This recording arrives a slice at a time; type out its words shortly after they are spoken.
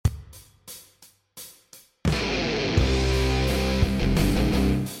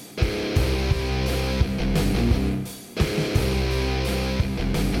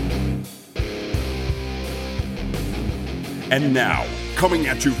And now, coming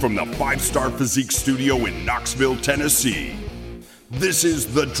at you from the 5-Star Physique Studio in Knoxville, Tennessee, this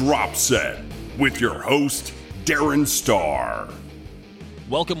is The Drop Set with your host, Darren Starr.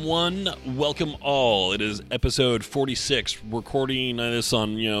 Welcome one, welcome all. It is episode 46, recording this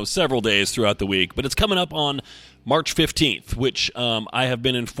on, several days throughout the week, but it's coming up on March 15th, which I have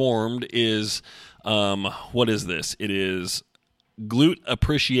been informed is, what is this? It is Glute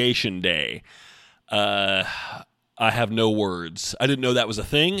Appreciation Day. I have no words. I didn't know that was a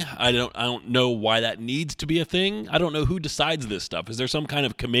thing. I don't know why that needs to be a thing. I don't know who decides this stuff. Is there some kind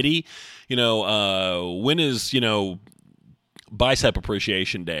of committee? When is, Bicep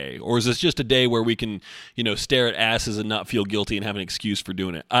Appreciation Day? Or is this just a day where we can, stare at asses and not feel guilty and have an excuse for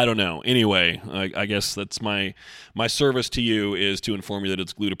doing it? I don't know. Anyway, I guess that's my service to you, is to inform you that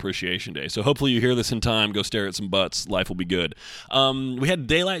it's Glute Appreciation Day. So hopefully you hear this in time. Go stare at some butts. Life will be good. We had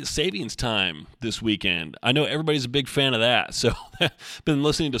daylight savings time this weekend. I know everybody's a big fan of that. So I've been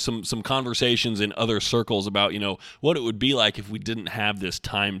listening to some conversations in other circles about, what it would be like if we didn't have this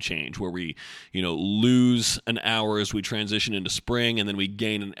time change where we, lose an hour as we transition into spring, and then we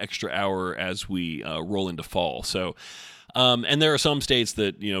gain an extra hour as we roll into fall. So, and there are some states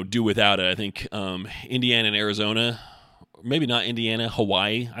that do without it. I think Indiana and Arizona, maybe not Indiana,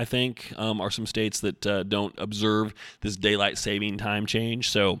 Hawaii, I think, are some states that don't observe this daylight saving time change.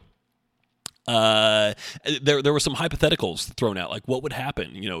 So there were some hypotheticals thrown out, like what would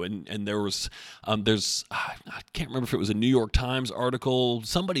happen, and there was I can't remember if it was a New York Times article.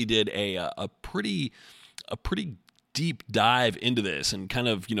 Somebody did a pretty deep dive into this and kind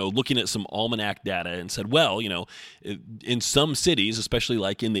of, looking at some almanac data and said, well, in some cities, especially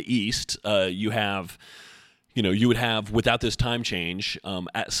like in the East, you would have, without this time change,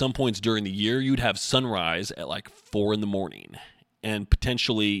 at some points during the year, you'd have sunrise at like 4 a.m. And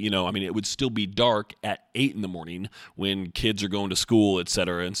potentially, it would still be dark at 8 a.m. when kids are going to school, et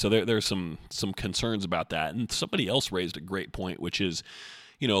cetera. And so there's some concerns about that. And somebody else raised a great point, which is,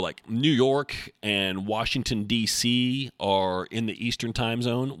 like New York and Washington, D.C. are in the Eastern time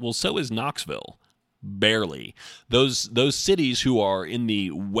zone. Well, so is Knoxville. Barely. Those cities who are in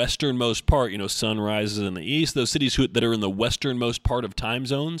the westernmost part, sun rises in the east, those cities that are in the westernmost part of time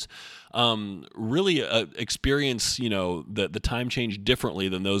zones really experience, the time change differently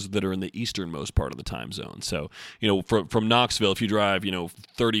than those that are in the easternmost part of the time zone. So, from Knoxville, if you drive,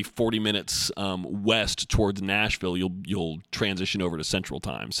 30, 40 minutes west towards Nashville, you'll transition over to Central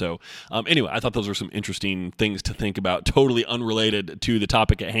Time. So, anyway, I thought those were some interesting things to think about, totally unrelated to the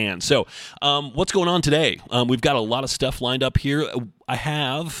topic at hand. So, what's going on today? We've got a lot of stuff lined up here. I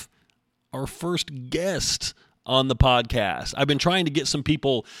have our first guest on the podcast. I've been trying to get some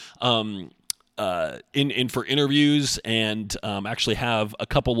people in for interviews, and actually have a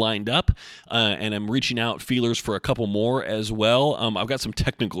couple lined up, and I'm reaching out feelers for a couple more as well. I've got some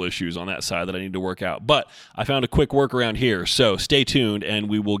technical issues on that side that I need to work out, but I found a quick workaround here, so stay tuned and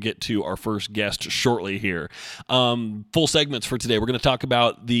we will get to our first guest shortly here. Full segments for today. We're going to talk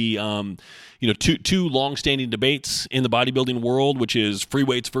about the two long-standing debates in the bodybuilding world, which is free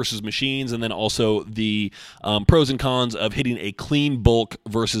weights versus machines, and then also the pros and cons of hitting a clean bulk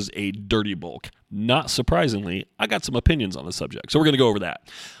versus a dirty bulk. Not surprisingly, I got some opinions on the subject, so we're going to go over that.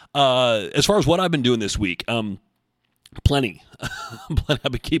 As far as what I've been doing this week, plenty. I've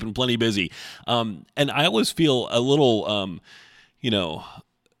been keeping plenty busy, and I always feel a little,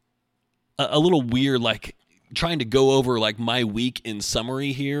 a little weird, like trying to go over like my week in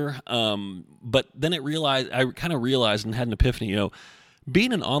summary here. But then I kind of realized and had an epiphany,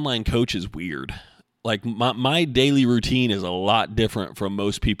 being an online coach is weird. Like my daily routine is a lot different from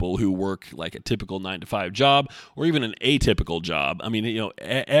most people who work like a typical 9-to-5 job or even an atypical job. I mean,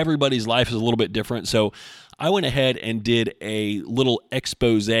 everybody's life is a little bit different. So I went ahead and did a little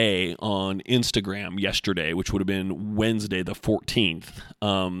expose on Instagram yesterday, which would have been Wednesday the 14th,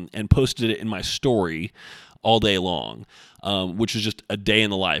 and posted it in my story all day long, which is just a day in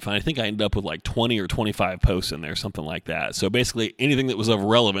the life. And I think I ended up with like 20 or 25 posts in there, something like that. So basically anything that was of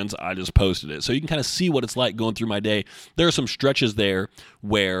relevance, I just posted it. So you can kind of see what it's like going through my day. There are some stretches there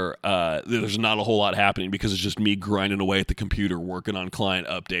where there's not a whole lot happening because it's just me grinding away at the computer, working on client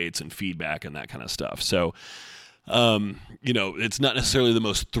updates and feedback and that kind of stuff. So it's not necessarily the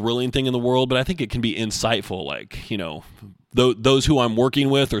most thrilling thing in the world, but I think it can be insightful. Like, those who I'm working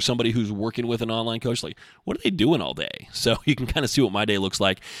with or somebody who's working with an online coach, like, what are they doing all day? So you can kind of see what my day looks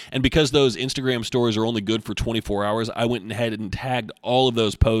like. And because those Instagram stories are only good for 24 hours, I went ahead and tagged all of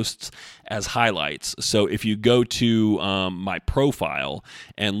those posts as highlights. So if you go to my profile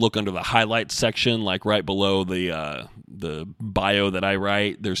and look under the highlights section, like right below the bio that I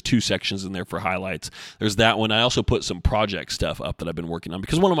write, there's 2 sections in there for highlights. There's that one. I also put some project stuff up that I've been working on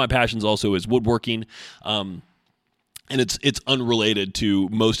because one of my passions also is woodworking. And it's unrelated to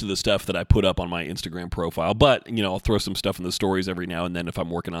most of the stuff that I put up on my Instagram profile. But, I'll throw some stuff in the stories every now and then if I'm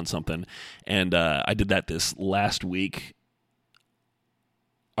working on something. And I did that this last week.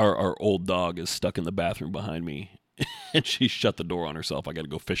 Our old dog is stuck in the bathroom behind me. And she shut the door on herself. I got to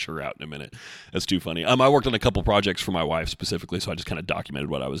go fish her out in a minute. That's too funny. I worked on a couple projects for my wife specifically, so I just kind of documented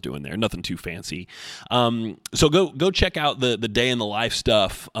what I was doing there. Nothing too fancy. So go check out the day in the life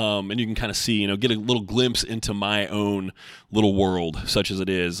stuff, and you can kind of see, get a little glimpse into my own little world, such as it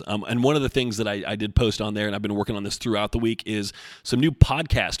is. And one of the things that I did post on there, and I've been working on this throughout the week, is some new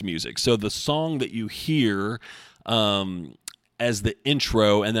podcast music. So the song that you hear as the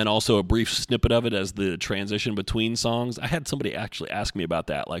intro, and then also a brief snippet of it as the transition between songs. I had somebody actually ask me about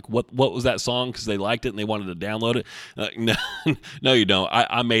that, like what was that song, because they liked it and they wanted to download it. No, you don't.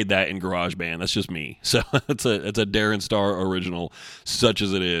 I made that in GarageBand. That's just me. So it's a Darren Star original, such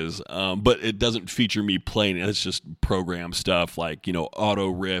as it is. But it doesn't feature me playing it. It's just program stuff like auto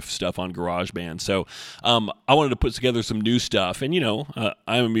riff stuff on GarageBand. So I wanted to put together some new stuff, and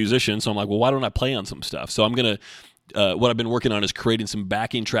I'm a musician, so I'm like, well, why don't I play on some stuff? So I'm gonna. What I've been working on is creating some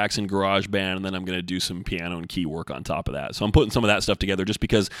backing tracks in GarageBand, and then I'm going to do some piano and key work on top of that. So I'm putting some of that stuff together just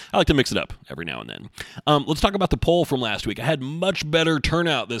because I like to mix it up every now and then. Let's talk about the poll from last week. I had much better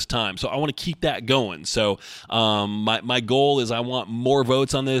turnout this time, so I want to keep that going. So my goal is I want more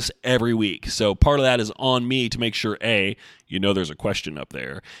votes on this every week. So part of that is on me to make sure, A, there's a question up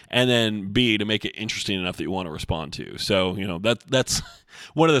there, and then B, to make it interesting enough that you want to respond to. So, that's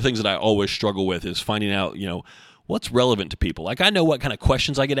one of the things that I always struggle with is finding out, what's relevant to people. Like, I know what kind of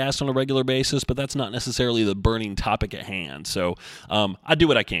questions I get asked on a regular basis, but that's not necessarily the burning topic at hand. So I do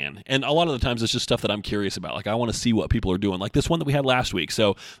what I can. And a lot of the times it's just stuff that I'm curious about. Like, I want to see what people are doing. Like this one that we had last week.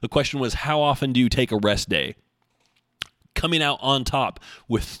 So the question was, how often do you take a rest day? Coming out on top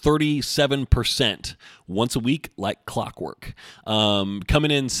with 37% once a week, like clockwork.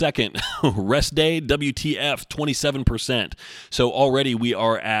 Coming in second, rest day, WTF, 27%. So already we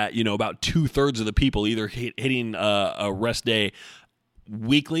are at, about 2/3 of the people either hitting a rest day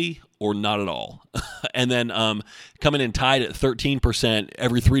weekly or not at all. And then coming in tied at 13%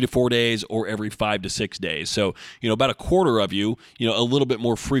 every 3 to 4 days or every 5 to 6 days. So, about a quarter of you, a little bit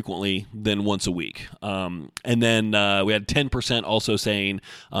more frequently than once a week. And then we had 10% also saying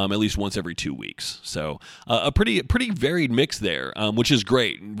at least once every 2 weeks. So a pretty varied mix there, which is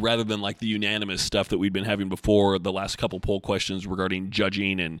great, rather than like the unanimous stuff that we've been having before, the last couple poll questions regarding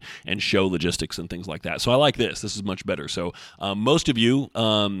judging and show logistics and things like that. So I like this. This is much better. So most of you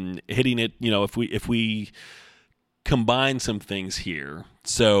hitting it, if we combine some things here,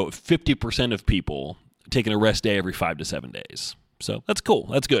 so 50% of people taking a rest day every 5 to 7 days. So that's cool.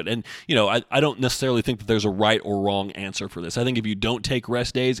 That's good. And, I don't necessarily think that there's a right or wrong answer for this. I think if you don't take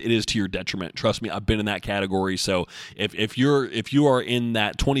rest days, it is to your detriment. Trust me, I've been in that category. So if you are in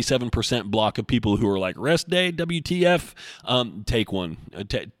that 27% block of people who are like, rest day, WTF, take one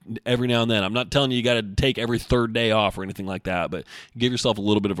every now and then. I'm not telling you got to take every third day off or anything like that, but give yourself a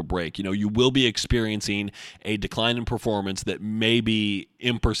little bit of a break. You will be experiencing a decline in performance that may be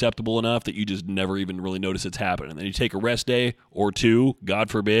imperceptible enough that you just never even really notice it's happening. And then you take a rest day or 2, God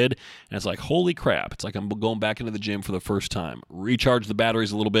forbid, and it's like, holy crap, it's like I'm going back into the gym for the first time. Recharge the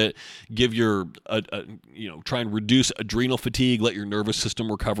batteries a little bit, give try and reduce adrenal fatigue, let your nervous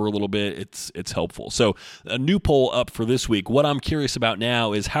system recover a little bit. It's helpful. So a new poll up for this week. What I'm curious about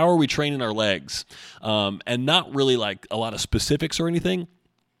now is how are we training our legs? And not really like a lot of specifics or anything,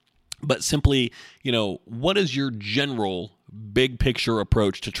 but simply, what is your general big picture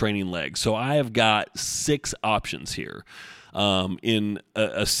approach to training legs? So I have got 6 options here. In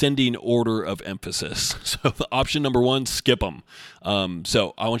ascending order of emphasis. So the option number 1, skip them.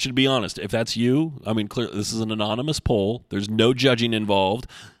 So I want you to be honest. If that's you, clearly this is an anonymous poll. There's no judging involved.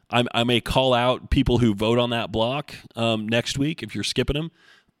 I may call out people who vote on that block next week if you're skipping them,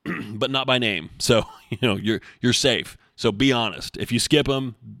 but not by name. So you're safe. So be honest. If you skip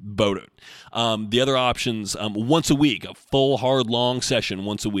them, boat it. The other options, once a week, a full, hard, long session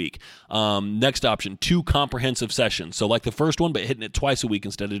once a week. Next option, 2 comprehensive sessions. So like the first one, but hitting it twice a week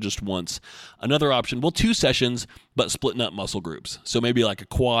instead of just once. Another option, 2 sessions, but splitting up muscle groups. So maybe like a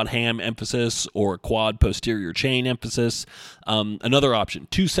quad ham emphasis or a quad posterior chain emphasis. Another option,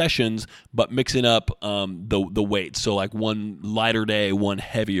 2 sessions, but mixing up the weights. So like one lighter day, one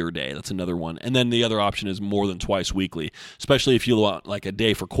heavier day. That's another one. And then the other option is more than twice weekly, especially if you want like a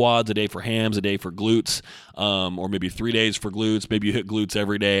day for quads, a day for hams, a day for glutes, or maybe 3 days for glutes. Maybe you hit glutes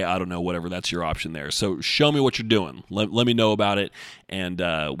every day. I don't know, whatever. That's your option there. So show me what you're doing. Let me know about it, and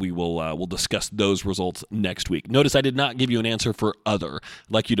we'll discuss those results next week. Notice I did not give you an answer for other.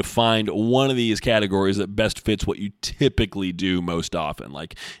 I'd like you to find one of these categories that best fits what you typically do most often.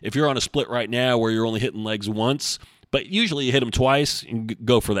 Like if you're on a split right now where you're only hitting legs once, but usually you hit them twice, and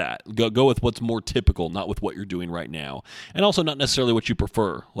go for that. Go with what's more typical, not with what you're doing right now. And also not necessarily what you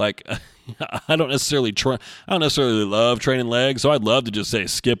prefer. Like, I don't necessarily love training legs, so I'd love to just say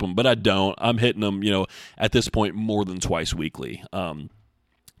skip them, but I don't. I'm hitting them, at this point more than twice weekly. And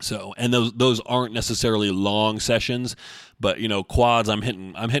those aren't necessarily long sessions, but quads. I'm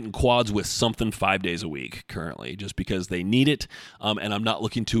hitting quads with something 5 days a week currently, just because they need it, and I'm not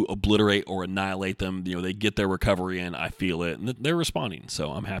looking to obliterate or annihilate them. They get their recovery in. I feel it, and they're responding,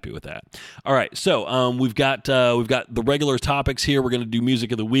 so I'm happy with that. All right, so we've got the regular topics here. We're going to do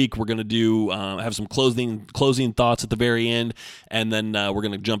music of the week. We're going to do have some closing thoughts at the very end, and then we're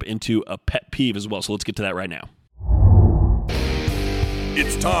going to jump into a pet peeve as well. So let's get to that right now.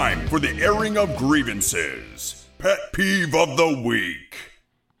 It's time for the airing of grievances. Pet peeve of the week.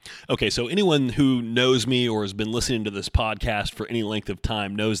 Okay, so anyone who knows me or has been listening to this podcast for any length of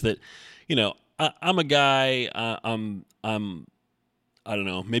time knows that, I'm a guy. I'm I don't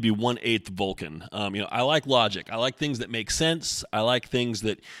know, maybe 1/8 Vulcan. I like logic. I like things that make sense. I like things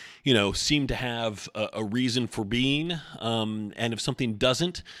that, seem to have a reason for being. And if something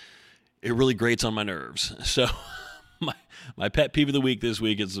doesn't, it really grates on my nerves. So. My pet peeve of the week this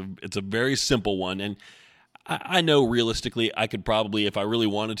week it's a very simple one, and I know realistically I could probably, if I really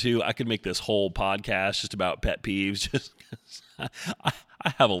wanted to, I could make this whole podcast just about pet peeves. Just 'cause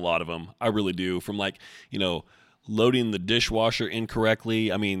I have a lot of them. I really do. From loading the dishwasher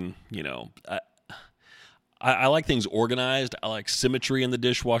incorrectly. I mean, I like things organized. I like symmetry in the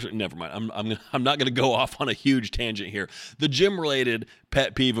dishwasher. Never mind. I'm not going to go off on a huge tangent here. The gym related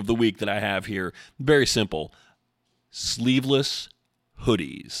pet peeve of the week that I have here, very simple. Sleeveless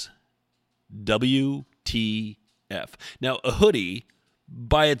hoodies. WTF. Now, a hoodie,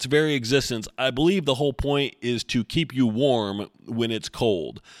 by its very existence, I believe the whole point is to keep you warm when it's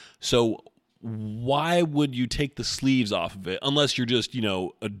cold. So why would you take the sleeves off of it? Unless you're just, a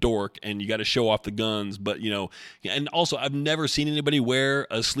dork and you got to show off the guns. But, and also I've never seen anybody wear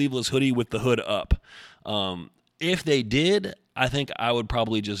a sleeveless hoodie with the hood up. If they did, I think I would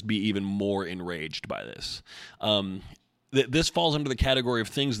probably just be even more enraged by this. This falls under the category of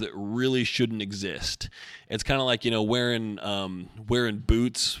things that really shouldn't exist. It's kind of like, wearing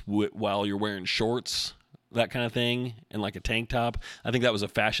boots while you're wearing shorts, that kind of thing, and like a tank top. I think that was a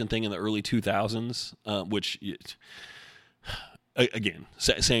fashion thing in the early 2000s, which, again,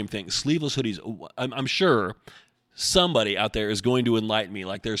 same thing. Sleeveless hoodies, I'm sure somebody out there is going to enlighten me.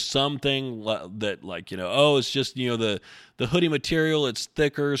 Like there's something that it's just, the hoodie material, it's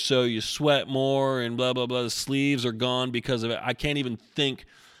thicker, so you sweat more and blah, blah, blah. The sleeves are gone because of it. I can't even think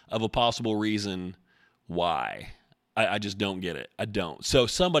of a possible reason why. I just don't get it. I don't. So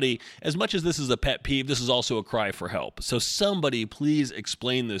somebody, as much as this is a pet peeve, this is also a cry for help. So somebody please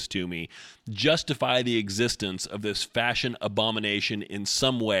explain this to me. Justify the existence of this fashion abomination in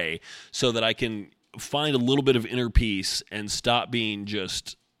some way so that I can find a little bit of inner peace and stop being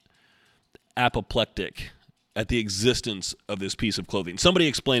just apoplectic at the existence of this piece of clothing. Somebody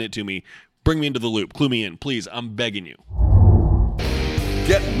explain it to me. Bring me into the loop. Clue me in, please. I'm begging you.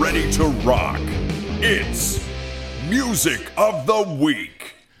 Get ready to rock. It's Music of the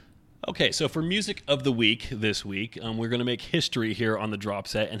Week. Okay, so for Music of the Week this week, we're going to make history here on the Drop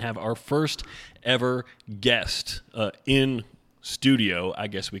Set and have our first ever guest in studio, I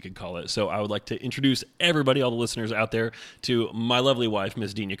guess we could call it. So I would like to introduce everybody, all the listeners out there, to my lovely wife,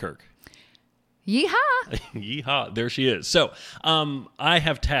 Miss Dina Kirk. Yeehaw! Yeehaw! There she is. So I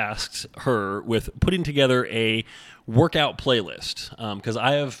have tasked her with putting together a workout playlist because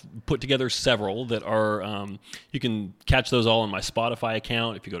I have put together several that are, you can catch those all on my Spotify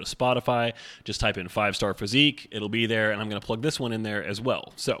account. If you go to Spotify, just type in 5-Star Physique. It'll be there, and I'm going to plug this one in there as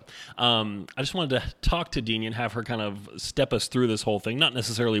well. So I just wanted to talk to Dina and have her kind of step us through this whole thing, not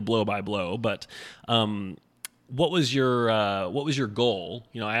necessarily blow by blow, but What was your goal?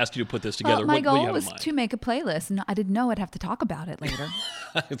 I asked you to put this together. Well, my what do you goal have was in mind? to make a playlist, and I didn't know I'd have to talk about it later.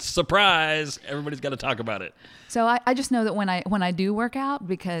 It's a surprise. Everybody's got to talk about it. So I just know that when I do work out,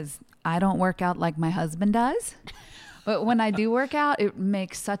 because I don't work out like my husband does, but when I do work out, it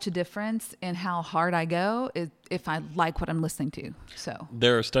makes such a difference in how hard I go if I like what I'm listening to. So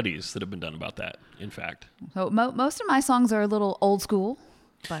There are studies that have been done about that, in fact. so most of my songs are a little old school.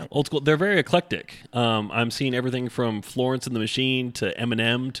 But Old school. They're very eclectic. I'm seeing everything from Florence and the Machine to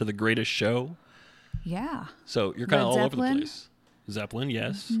Eminem to The Greatest Show. yeah. So you're kind of Led all over the Zeppelin. place. Zeppelin,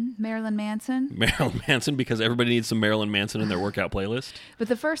 yes. Marilyn Manson. Marilyn Manson, because everybody needs some Marilyn Manson in their workout playlist. But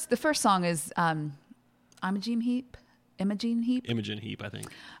the first song is Imogen Heap. Imogen Heap. Imogen Heap, I think.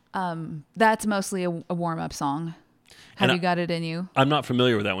 That's mostly a warm-up song. Have And you got it in you? I'm not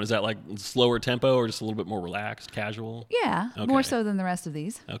familiar with that one. Is that like slower tempo or just a little bit more relaxed, casual? Yeah, Okay. more so than the rest of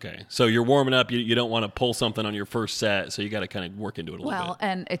these. Okay. So you're warming up. You don't want to pull something on your first set, so you got to kind of work into it a little Well,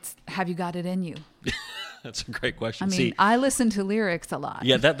 and it's have you got it in you? bit. That's a great question. I mean, See, I listen to lyrics a lot.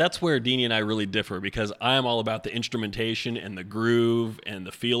 yeah, that's where Deanie and I really differ, because I am all about the instrumentation and the groove and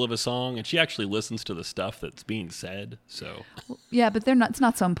the feel of a song, and she actually listens to the stuff that's being said. So Yeah, but they're not. It's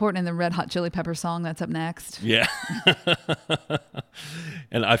not so important in the Red Hot Chili Pepper song that's up next. yeah,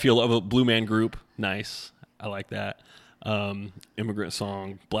 and I feel a Blue Man Group, nice. I like that. Immigrant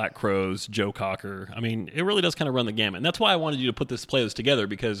Song, Black Crowes, Joe Cocker. I mean, it really does kind of run the gamut, and that's why I wanted you to put this playlist together,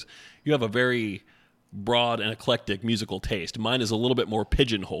 because you have a very broad and eclectic musical taste. Mine is a little bit more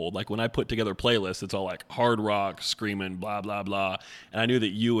pigeonholed. Like when I put together playlists, it's all like hard rock, screaming, blah, blah, blah. And I knew that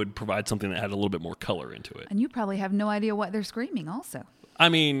you would provide something that had a little bit more color into it. And you probably have no idea what they're screaming also. I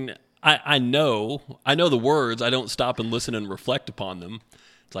mean, I know the words. I don't stop and listen and reflect upon them.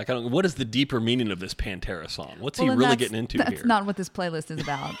 It's like, what is the deeper meaning of this Pantera song? What's he Well, then really that's- getting into That's here? not what this playlist is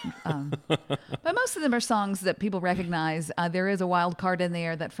about. But most of them are songs that people recognize. There is a wild card in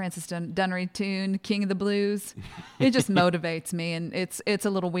there, that Francis Dunnery tune, King of the Blues. It just motivates me, and it's a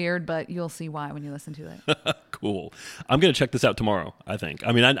little weird, but you'll see why when you listen to it. Cool. I'm going to check this out tomorrow, I think.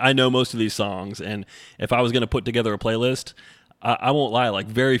 I mean, I know most of these songs, and if I was going to put together a playlist, I won't lie, like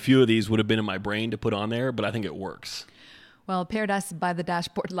very few of these would have been in my brain to put on there, but I think it works. Well, Paradise by the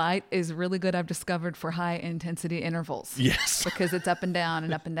Dashboard Light is really good, I've discovered, for high intensity intervals. Yes. Because it's up and down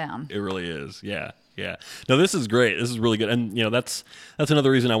and up and down. It really is. Yeah. Yeah. No, this is great. This is really good. And, that's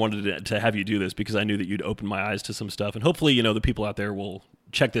another reason I wanted to have you do this, because I knew that you'd open my eyes to some stuff. And hopefully, the people out there will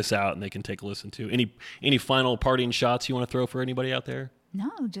check this out and they can take a listen to. Any final parting shots you want to throw for anybody out there? No,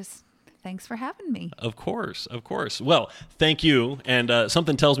 just thanks for having me. Of course. Well, thank you. And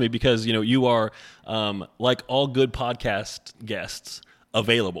something tells me, because, you are, like all good podcast guests,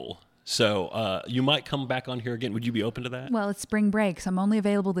 available. So you might come back on here again. Would you be open to that? Well, it's spring break, so I'm only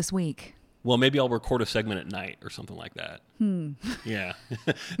available this week. Well, maybe I'll record a segment at night or something like that. Yeah.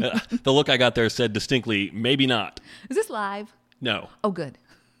 The look I got there said distinctly, maybe not. Is this live? No. Oh, good.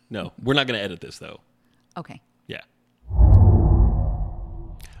 No. We're not going to edit this, though. Okay. Yeah.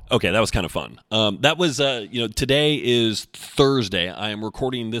 Okay, that was kind of fun. That was, today is Thursday. I am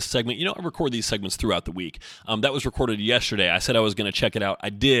recording this segment. I record these segments throughout the week. That was recorded yesterday. I said I was going to check it out. I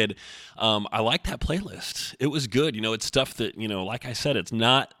did. I like that playlist. It was good. It's stuff that, like I said, it's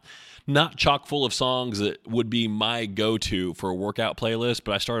not chock full of songs that would be my go-to for a workout playlist,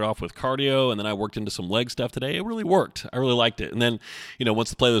 but I started off with cardio, and then I worked into some leg stuff today. It really worked. I really liked it. And then, once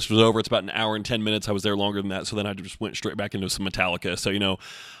the playlist was over, it's about an hour and 10 minutes. I was there longer than that, so then I just went straight back into some Metallica. So,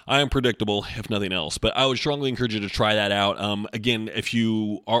 I am predictable, if nothing else. But I would strongly encourage you to try that out. Again, if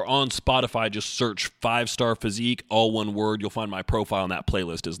you are on Spotify, just search 5 Star Physique, all one word. You'll find my profile, and that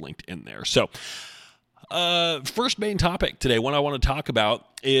playlist is linked in there. So, first main topic today, what I want to talk about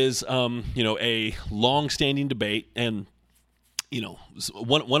is, a long-standing debate. And,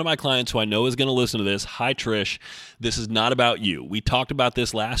 one of my clients who I know is going to listen to this, hi Trish, this is not about you. We talked about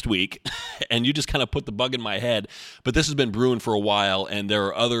this last week, and you just kind of put the bug in my head, but this has been brewing for a while, and there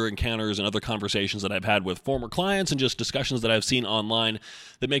are other encounters and other conversations that I've had with former clients and just discussions that I've seen online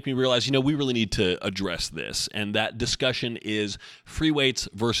that make me realize, we really need to address this, and that discussion is free weights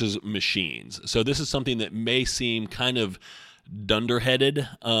versus machines. So this is something that may seem kind of dunderheaded,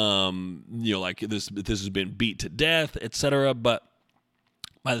 like this has been beat to death, etc. But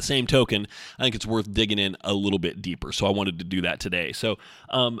by the same token, I think it's worth digging in a little bit deeper. So I wanted to do that today. So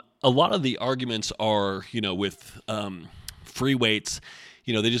a lot of the arguments are, with free weights,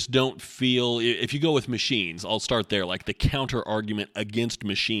 they just don't feel, if you go with machines, I'll start there. Like the counter argument against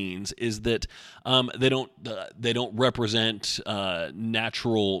machines is that they don't represent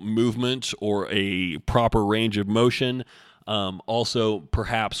natural movement or a proper range of motion. Also,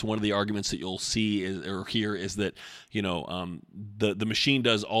 perhaps one of the arguments that you'll see or hear is that, the machine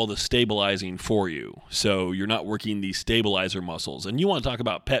does all the stabilizing for you. So you're not working the stabilizer muscles. And you want to talk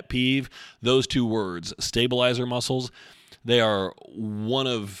about pet peeve, those two words, stabilizer muscles, they are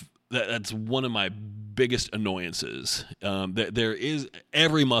that's one of my biggest annoyances.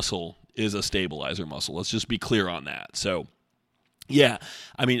 Every muscle is a stabilizer muscle. Let's just be clear on that. So, yeah,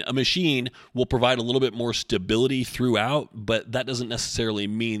 I mean, a machine will provide a little bit more stability throughout, but that doesn't necessarily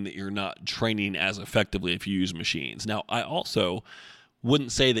mean that you're not training as effectively if you use machines. Now, I also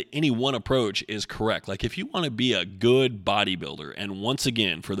wouldn't say that any one approach is correct. Like, if you want to be a good bodybuilder, and once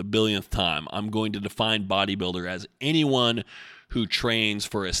again, for the billionth time, I'm going to define bodybuilder as anyone who trains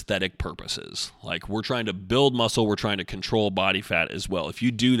for aesthetic purposes. Like, we're trying to build muscle, we're trying to control body fat as well. If you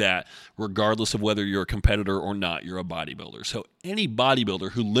do that, regardless of whether you're a competitor or not, you're a bodybuilder. So any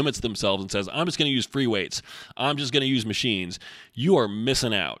bodybuilder who limits themselves and says, I'm just going to use free weights, I'm just going to use machines, you are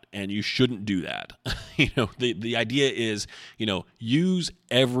missing out, and you shouldn't do that. The idea is, use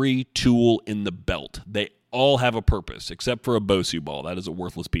every tool in the belt. They all have a purpose, except for a Bosu ball. That is a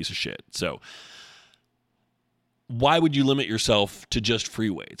worthless piece of shit. So why would you limit yourself to just free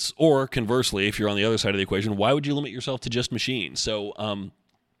weights? Or conversely, if you're on the other side of the equation, why would you limit yourself to just machines? So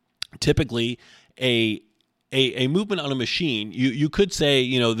typically a movement on a machine, you could say,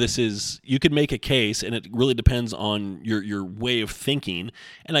 you could make a case, and it really depends on your way of thinking,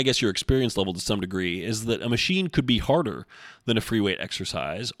 and I guess your experience level to some degree, is that a machine could be harder than a free weight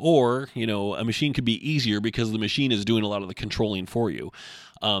exercise, or, a machine could be easier because the machine is doing a lot of the controlling for you.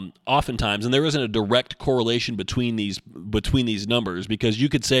 Oftentimes, and there isn't a direct correlation between these numbers, because you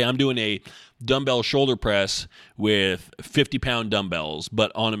could say I'm doing a dumbbell shoulder press with 50-pound dumbbells,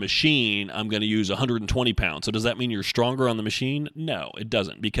 but on a machine I'm going to use 120 pounds. So does that mean you're stronger on the machine? No, it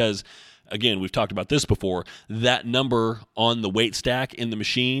doesn't, because again, we've talked about this before, that number on the weight stack in the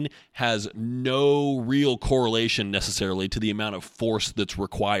machine has no real correlation necessarily to the amount of force that's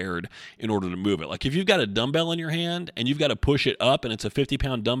required in order to move it. Like, if you've got a dumbbell in your hand and you've got to push it up and it's a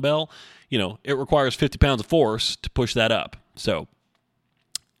 50-pound dumbbell, it requires 50 pounds of force to push that up. So,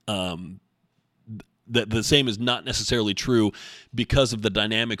 the same is not necessarily true because of the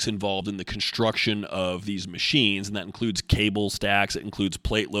dynamics involved in the construction of these machines, and that includes cable stacks, it includes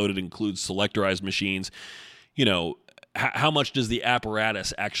plate loaded, it includes selectorized machines. How much does the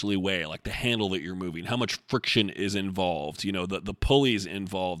apparatus actually weigh, like the handle that you're moving? How much friction is involved? The pulleys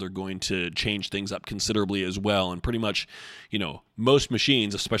involved are going to change things up considerably as well, and pretty much, most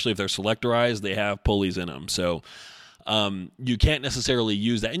machines, especially if they're selectorized, they have pulleys in them. So you can't necessarily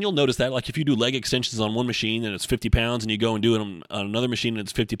use that. And you'll notice that, like, if you do leg extensions on one machine and it's 50 pounds and you go and do it on another machine and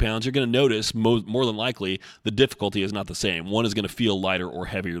it's 50 pounds, you're going to notice more than likely the difficulty is not the same. One is going to feel lighter or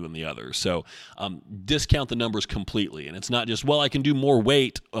heavier than the other. So discount the numbers completely. And it's not just, I can do more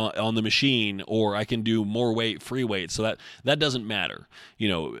weight on the machine, or I can do more weight free weight. So that doesn't matter.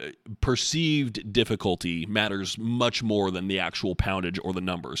 Perceived difficulty matters much more than the actual poundage or the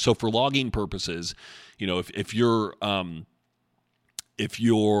numbers. So for logging purposes, if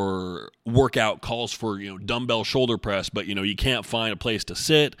your workout calls for dumbbell shoulder press, but you can't find a place to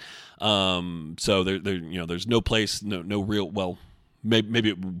sit, so there's no place, no real, maybe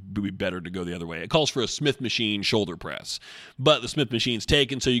it would be better to go the other way. It calls for a Smith machine shoulder press, but the Smith machine's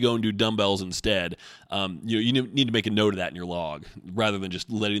taken, so you go and do dumbbells instead. You need to make a note of that in your log, rather than just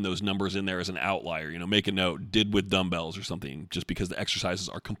letting those numbers in there as an outlier. Make a note, did with dumbbells or something, just because the exercises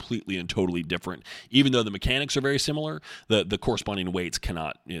are completely and totally different. Even though the mechanics are very similar, the corresponding weights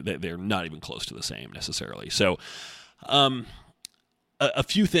cannot, they're not even close to the same necessarily. So, a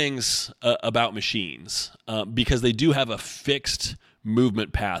few things about machines, because they do have a fixed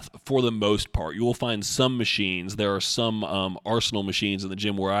movement path for the most part. You will find some machines. There are some Arsenal machines in the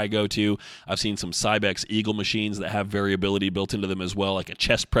gym where I go to. I've seen some Cybex Eagle machines that have variability built into them as well, like a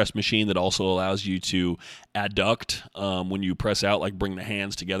chest press machine that also allows you to adduct when you press out, like bring the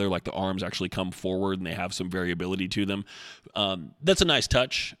hands together, like the arms actually come forward and they have some variability to them. That's a nice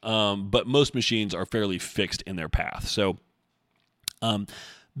touch, but most machines are fairly fixed in their path. So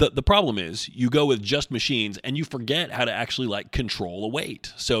the problem is you go with just machines and you forget how to actually control a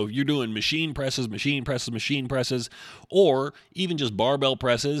weight. So if you're doing machine presses, or even just barbell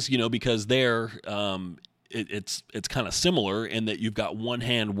presses, because they're it's kind of similar in that you've got one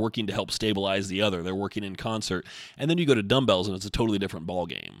hand working to help stabilize the other. They're working in concert. And then you go to dumbbells and it's a totally different ball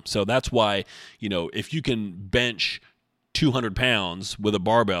game. So that's why, if you can bench 200 pounds with a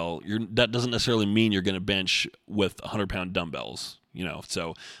barbell, that doesn't necessarily mean you're going to bench with 100-pound dumbbells.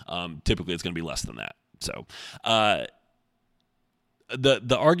 So typically it's going to be less than that. So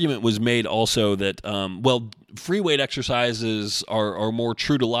the argument was made also that free weight exercises are more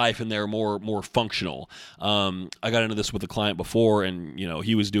true to life and they're more functional. I got into this with a client before, and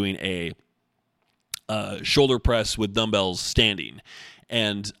he was doing a shoulder press with dumbbells standing.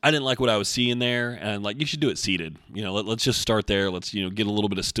 And I didn't like what I was seeing there, and you should do it seated. Let's just start there. Let's get a little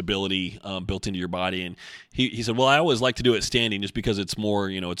bit of stability built into your body. And he said, well, I always like to do it standing just because it's more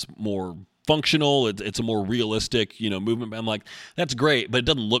it's more functional. It's a more realistic movement. I'm like, that's great, but it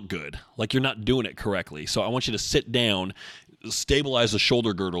doesn't look good. You're not doing it correctly. So I want you to sit down, stabilize the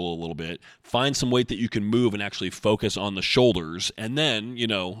shoulder girdle a little bit, find some weight that you can move and actually focus on the shoulders. And then,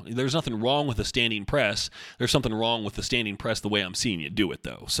 there's nothing wrong with a standing press. There's something wrong with the standing press the way I'm seeing you do it,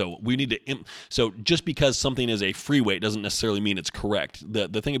 though. So we need to so just because something is a free weight doesn't necessarily mean it's correct. The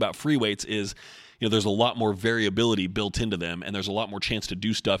thing about free weights is there's a lot more variability built into them, and there's a lot more chance to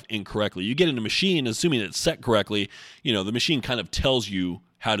do stuff incorrectly. You get in a machine, assuming it's set correctly, the machine kind of tells you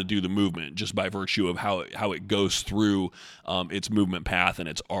how to do the movement just by virtue of how it goes through its movement path and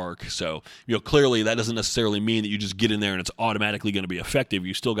its arc. So, clearly that doesn't necessarily mean that you just get in there and it's automatically going to be effective.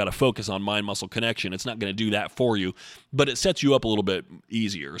 You still got to focus on mind-muscle connection. It's not going to do that for you, but it sets you up a little bit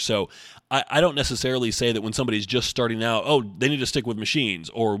easier. So I don't necessarily say that when somebody's just starting out, they need to stick with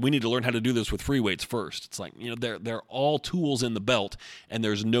machines, or we need to learn how to do this with free weights first. It's they're all tools in the belt, and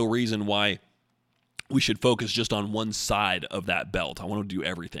there's no reason why we should focus just on one side of that belt. I want to do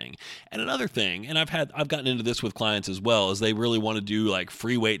everything. And another thing, and I've gotten into this with clients as well, is they really want to do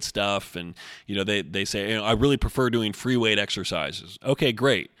free weight stuff, and they say, I really prefer doing free weight exercises. Okay,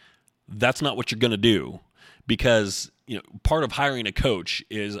 great. That's not what you're going to do, because part of hiring a coach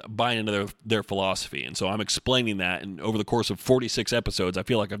is buying into their philosophy. And so I'm explaining that, and over the course of 46 episodes, I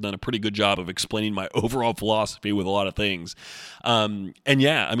feel like I've done a pretty good job of explaining my overall philosophy with a lot of things. And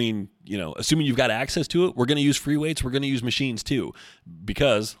yeah, assuming you've got access to it, we're going to use free weights, we're going to use machines too,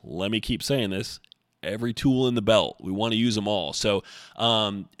 because let me keep saying this, every tool in the belt, we want to use them all. So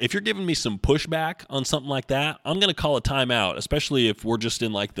if you're giving me some pushback on something like that, I'm going to call a timeout, especially if we're just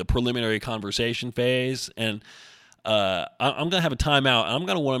in the preliminary conversation phase. And I'm going to have a timeout, and I'm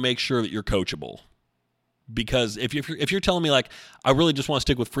going to want to make sure that you're coachable. Because if you're telling me I really just want to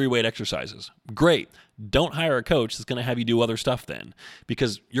stick with free weight exercises, great. Don't hire a coach that's going to have you do other stuff then.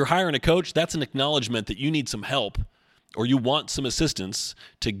 Because you're hiring a coach, that's an acknowledgement that you need some help, or you want some assistance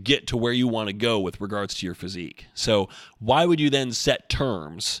to get to where you want to go with regards to your physique. So why would you then set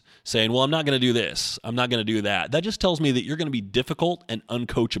terms saying, well, I'm not going to do this, I'm not going to do that? That just tells me that you're going to be difficult and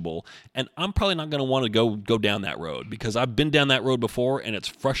uncoachable, and I'm probably not going to want to go down that road, because I've been down that road before, and it's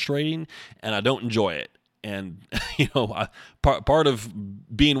frustrating, and I don't enjoy it. And, part of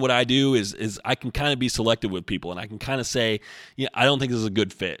being what I do is I can kind of be selective with people, and I can kind of say, I don't think this is a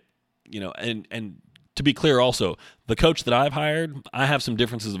good fit, and to be clear also, the coach that I've hired, I have some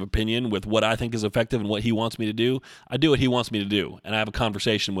differences of opinion with what I think is effective and what he wants me to do. I do what he wants me to do, and I have a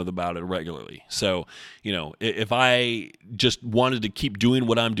conversation with about it regularly. So, if I just wanted to keep doing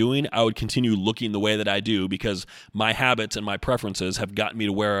what I'm doing, I would continue looking the way that I do, because my habits and my preferences have gotten me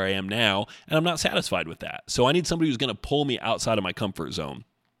to where I am now, and I'm not satisfied with that. So I need somebody who's going to pull me outside of my comfort zone.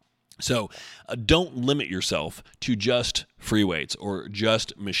 So don't limit yourself to just free weights or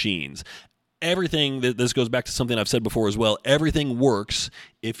just machines. Everything, this goes back to something I've said before as well, everything works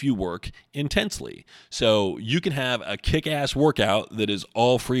if you work intensely. So you can have a kick-ass workout that is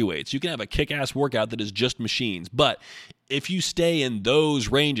all free weights. You can have a kick-ass workout that is just machines. But if you stay in those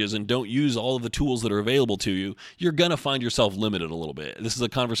ranges and don't use all of the tools that are available to you, you're going to find yourself limited a little bit. This is a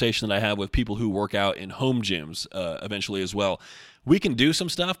conversation that I have with people who work out in home gyms eventually as well. We can do some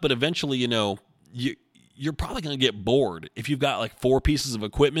stuff, but eventually, you're probably going to get bored if you've got 4 pieces of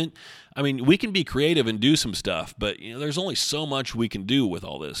equipment. We can be creative and do some stuff, but there's only so much we can do with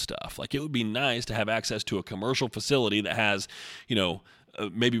all this stuff. It would be nice to have access to a commercial facility that has,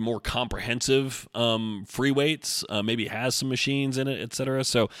 maybe more comprehensive free weights, maybe has some machines in it, etc.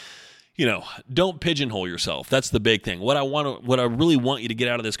 So, don't pigeonhole yourself. That's the big thing. What I really want you to get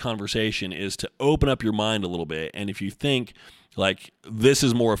out of this conversation is to open up your mind a little bit. And if you think this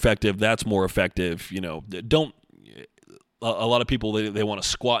is more effective, that's more effective, don't. A lot of people, they want to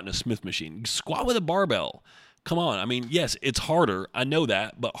squat in a Smith machine. Squat with a barbell. Come on. Yes, it's harder. I know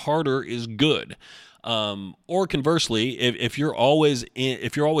that, but harder is good. Or conversely, if you're always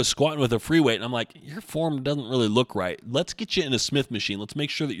squatting with a free weight, and I'm like, your form doesn't really look right, let's get you in a Smith machine. Let's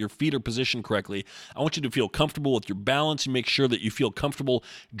make sure that your feet are positioned correctly. I want you to feel comfortable with your balance. You make sure that you feel comfortable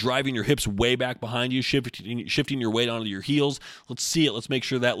driving your hips way back behind you, shifting your weight onto your heels. Let's see it. Let's make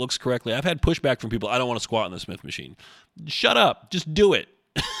sure that looks correctly. I've had pushback from people. I don't want to squat in the Smith machine. Shut up. Just do it.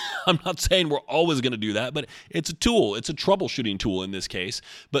 I'm not saying we're always going to do that, but it's a tool. It's a troubleshooting tool in this case.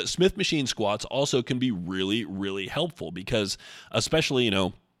 But Smith machine squats also can be really, really helpful because especially,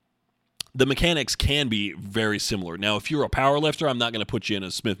 the mechanics can be very similar. Now, if you're a power lifter, I'm not going to put you in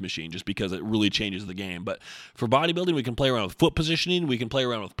a Smith machine just because it really changes the game. But for bodybuilding, we can play around with foot positioning. We can play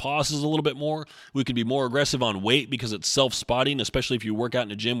around with pauses a little bit more. We can be more aggressive on weight because it's self-spotting, especially if you work out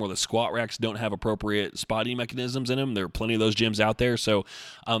in a gym where the squat racks don't have appropriate spotting mechanisms in them. There are plenty of those gyms out there. So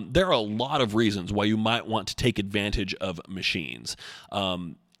there are a lot of reasons why you might want to take advantage of machines.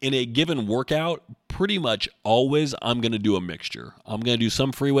 In a given workout, pretty much always I'm going to do a mixture. I'm going to do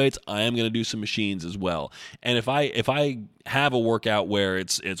some free weights. I am going to do some machines as well. And if I have a workout where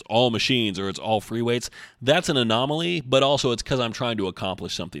it's all machines or it's all free weights, that's an anomaly, but also it's because I'm trying to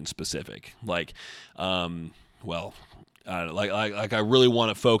accomplish something specific. Like, I really want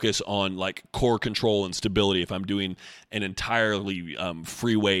to focus on like core control and stability if I'm doing an entirely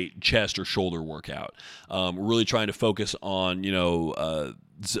free weight chest or shoulder workout. Really trying to focus on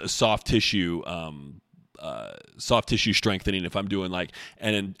soft tissue strengthening if I'm doing like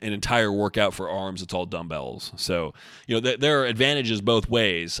an entire workout for arms. It's all dumbbells. So there are advantages both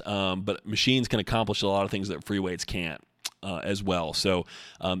ways, but machines can accomplish a lot of things that free weights can't. As well. So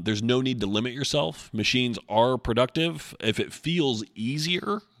there's no need to limit yourself. Machines are productive. If it feels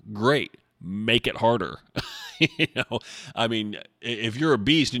easier, great. Make it harder. If you're a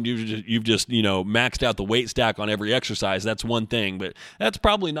beast and you've just maxed out the weight stack on every exercise, that's one thing, but that's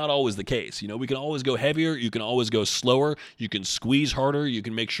probably not always the case. We can always go heavier. You can always go slower. You can squeeze harder. You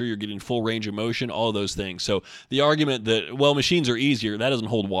can make sure you're getting full range of motion, all of those things. So the argument that, machines are easier, that doesn't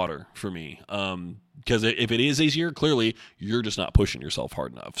hold water for me. Because if it is easier, clearly you're just not pushing yourself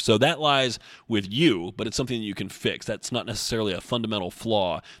hard enough. So that lies with you, but it's something that you can fix. That's not necessarily a fundamental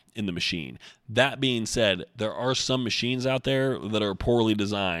flaw in the machine. That being said, there are some machines out there that are poorly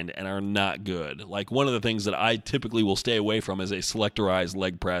designed and are not good. Like one of the things that I typically will stay away from is a selectorized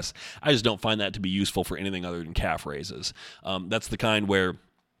leg press. I just don't find that to be useful for anything other than calf raises. That's the kind where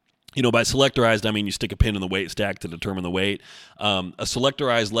by selectorized, I mean you stick a pin in the weight stack to determine the weight. A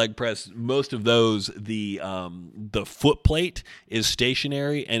selectorized leg press, most of those, the foot plate is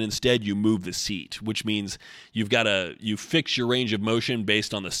stationary, and instead you move the seat, which means you fix your range of motion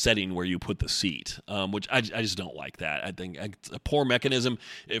based on the setting where you put the seat, which I just don't like that. I think it's a poor mechanism.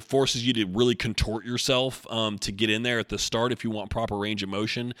 It forces you to really contort yourself to get in there at the start if you want proper range of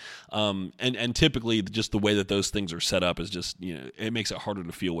motion. And typically just the way that those things are set up is just, it makes it harder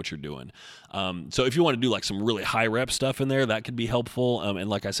to feel what you're doing. So if you want to do like some really high rep stuff in there, that could be helpful. And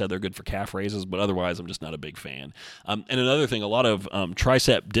like I said, they're good for calf raises, but otherwise I'm just not a big fan. And another thing, a lot of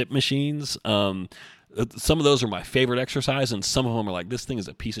tricep dip machines, some of those are my favorite exercise, and some of them are like, this thing is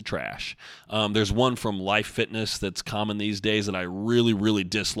a piece of trash. There's one from Life Fitness that's common these days that I really, really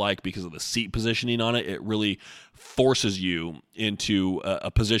dislike because of the seat positioning on it. It really forces you into a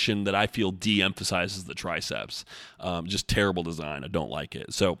position that I feel de-emphasizes the triceps. Just terrible design. I don't like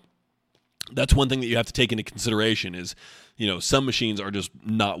it. So that's one thing that you have to take into consideration is, some machines are just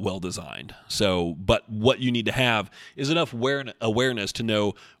not well designed. So, but what you need to have is enough awareness to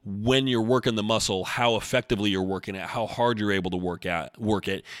know when you're working the muscle, how effectively you're working it, how hard you're able to work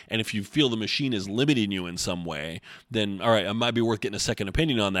it. And if you feel the machine is limiting you in some way, then all right, it might be worth getting a second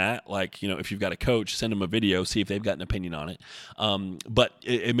opinion on that. Like, if you've got a coach, send them a video, see if they've got an opinion on it. But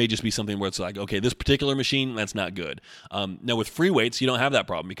it may just be something where it's like, okay, this particular machine, that's not good. Now with free weights, you don't have that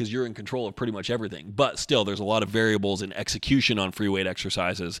problem because you're in control of pretty much everything. But still, there's a lot of variables in execution on free weight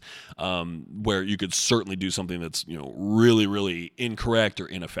exercises where you could certainly do something that's really, really incorrect or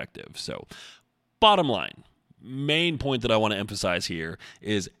ineffective. So bottom line, main point that I want to emphasize here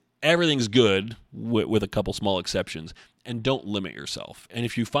is everything's good with a couple small exceptions, and don't limit yourself. And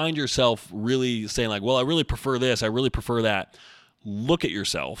if you find yourself really saying like, well, I really prefer this, I really prefer that, look at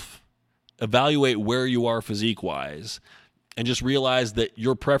yourself, evaluate where you are physique-wise, and just realize that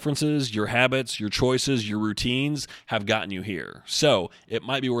your preferences, your habits, your choices, your routines have gotten you here. So it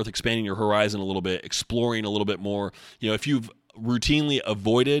might be worth expanding your horizon a little bit, exploring a little bit more. If you've routinely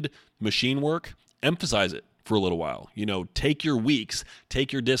avoided machine work, emphasize it for a little while. Take your weaks,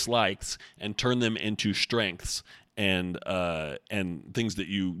 take your dislikes, and turn them into strengths and things that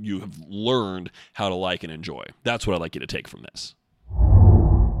you have learned how to like and enjoy. That's what I'd like you to take from this.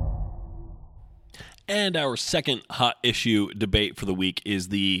 And our second hot issue debate for the week is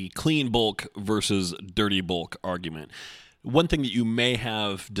the clean bulk versus dirty bulk argument. one thing that you may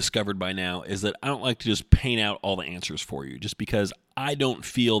have discovered by now is that I don't like to just paint out all the answers for you, just because I don't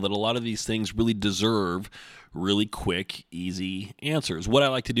feel that a lot of these things really deserve really quick, easy answers. What I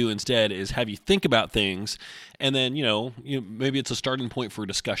like to do instead is have you think about things, and then, maybe it's a starting point for a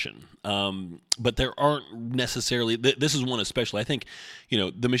discussion. But there aren't necessarily, this is one especially, I think,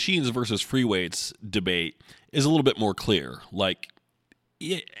 the machines versus free weights debate is a little bit more clear. Like,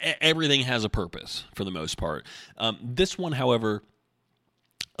 everything has a purpose for the most part. This one, however,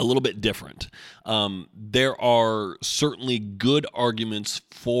 a little bit different. There are certainly good arguments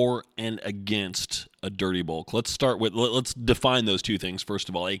for and against a dirty bulk. Let's define those two things first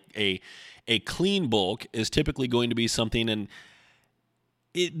of all. A clean bulk is typically going to be something, and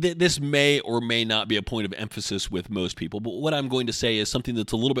this may or may not be a point of emphasis with most people, but what I'm going to say is something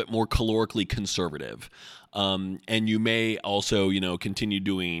that's a little bit more calorically conservative. And you may also, continue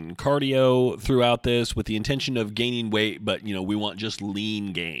doing cardio throughout this with the intention of gaining weight, but, we want just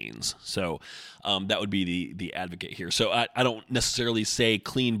lean gains. So that would be the advocate here. So I don't necessarily say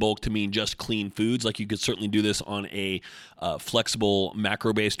clean bulk to mean just clean foods. Like, you could certainly do this on a flexible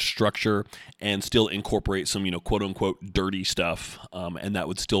macro-based structure and still incorporate some, quote-unquote dirty stuff, and that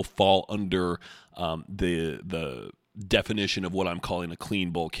would still fall under the definition of what I'm calling a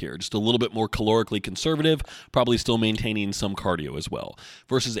clean bulk here. Just a little bit more calorically conservative, probably still maintaining some cardio as well.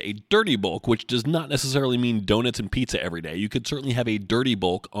 Versus a dirty bulk, which does not necessarily mean donuts and pizza every day. You could certainly have a dirty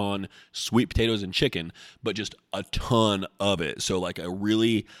bulk on sweet potatoes and chicken, but just a ton of it. So like a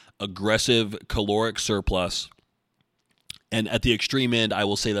really aggressive caloric surplus. And at the extreme end, I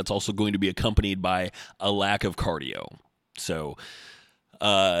will say that's also going to be accompanied by a lack of cardio. So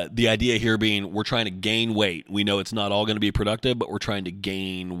the idea here being we're trying to gain weight. We know it's not all going to be productive, but we're trying to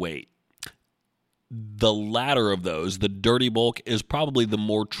gain weight. The latter of those, the dirty bulk, is probably the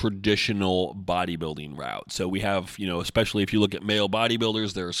more traditional bodybuilding route. So we have, especially if you look at male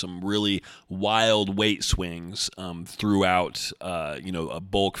bodybuilders, there are some really wild weight swings throughout, a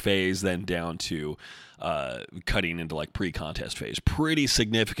bulk phase, then down to cutting into like pre-contest phase. Pretty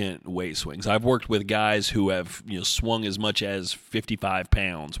significant weight swings. I've worked with guys who have swung as much as 55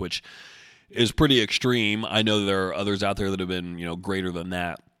 pounds, which is pretty extreme. I know there are others out there that have been greater than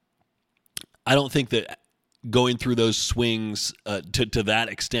that. I don't think that going through those swings to that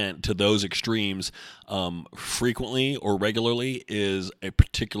extent, to those extremes, frequently or regularly is a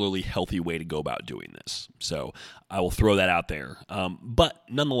particularly healthy way to go about doing this. So I will throw that out there. But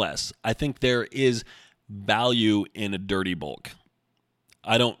nonetheless, I think there is value in a dirty bulk.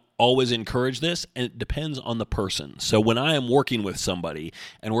 I don't always encourage this, and it depends on the person. So when I am working with somebody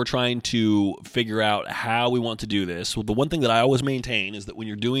and we're trying to figure out how we want to do this, well, the one thing that I always maintain is that when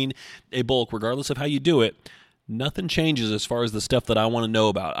you're doing a bulk, regardless of how you do it, nothing changes as far as the stuff that I want to know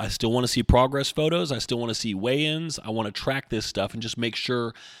about. I still want to see progress photos. I still want to see weigh-ins. I want to track this stuff and just make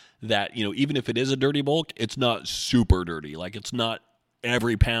sure that, even if it is a dirty bulk, it's not super dirty. Like, it's not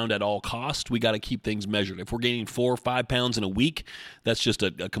every pound at all cost. We got to keep things measured. If we're gaining 4 or 5 pounds in a week, that's just a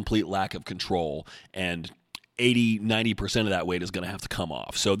complete lack of control, and 80-90% of that weight is going to have to come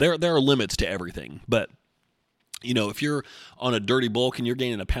off. So there are limits to everything. But if you're on a dirty bulk and you're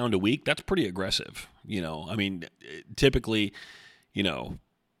gaining a pound a week, that's pretty aggressive. Typically,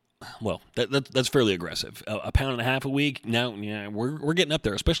 well, that's fairly aggressive. A pound and a half a week, now, yeah, we're getting up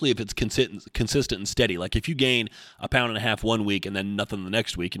there, especially if it's consistent and steady. Like, if you gain a pound and a half one week and then nothing the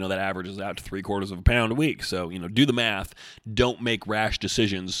next week, that averages out to 3/4 of a pound a week. So, do the math. Don't make rash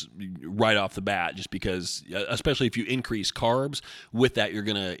decisions right off the bat, just because, especially if you increase carbs, with that you're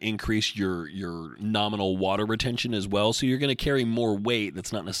going to increase your nominal water retention as well. So you're going to carry more weight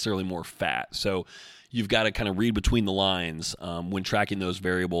that's not necessarily more fat. So you've got to kind of read between the lines when tracking those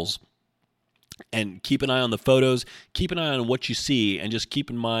variables, and keep an eye on the photos, keep an eye on what you see, and just keep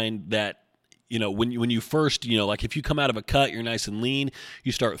in mind that, when you first, like if you come out of a cut, you're nice and lean,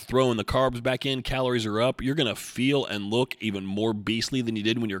 you start throwing the carbs back in, calories are up, you're going to feel and look even more beastly than you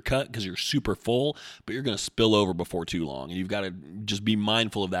did when you're cut because you're super full, but you're going to spill over before too long. And you've got to just be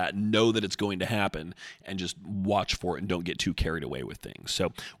mindful of that, know that it's going to happen, and just watch for it and don't get too carried away with things.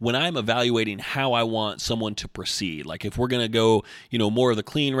 So when I'm evaluating how I want someone to proceed, like if we're going to go, more of the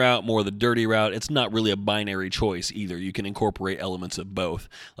clean route, more of the dirty route, it's not really a binary choice either. You can incorporate elements of both.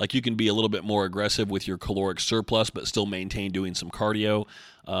 Like, you can be a little bit more aggressive with your caloric surplus but still maintain doing some cardio,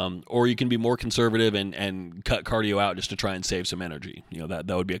 or you can be more conservative and cut cardio out just to try and save some energy. That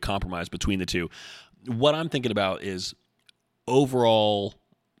would be a compromise between the two. What I'm thinking about is overall,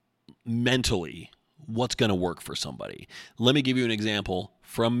 mentally, what's going to work for somebody. Let me give you an example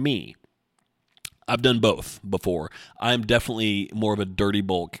from me. I've done both before. I'm definitely more of a dirty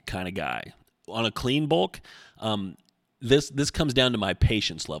bulk kind of guy. On a clean bulk, this comes down to my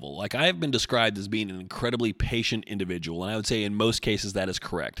patience level. Like, I have been described as being an incredibly patient individual, and I would say in most cases that is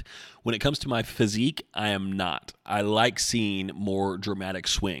correct. When it comes to my physique, I am not. I like seeing more dramatic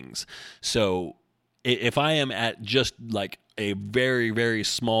swings. So if I am at just like a very, very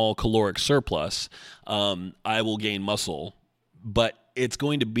small caloric surplus, I will gain muscle, but it's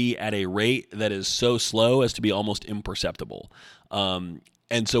going to be at a rate that is so slow as to be almost imperceptible.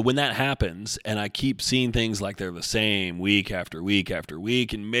 And so when that happens, and I keep seeing things like they're the same week after week after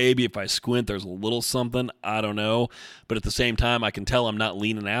week, and maybe if I squint, there's a little something, I don't know. But at the same time, I can tell I'm not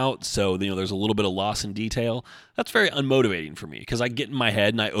leaning out, so there's a little bit of loss in detail. That's very unmotivating for me because I get in my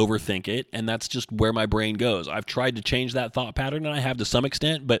head and I overthink it, and that's just where my brain goes. I've tried to change that thought pattern, and I have to some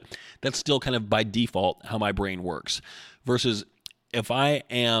extent, but that's still kind of by default how my brain works. Versus if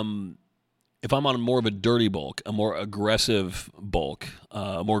I'm on more of a dirty bulk, a more aggressive bulk,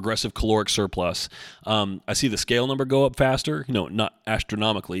 a more aggressive caloric surplus, I see the scale number go up faster, not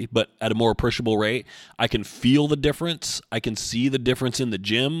astronomically, but at a more appreciable rate. I can feel the difference. I can see the difference in the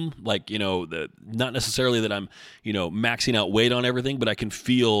gym. Like, not necessarily that I'm, maxing out weight on everything, but I can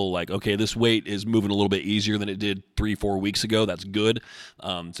feel like, okay, this weight is moving a little bit easier than it did 3-4 weeks ago. That's good.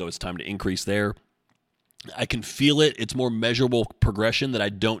 So it's time to increase there. I can feel it. It's more measurable progression that I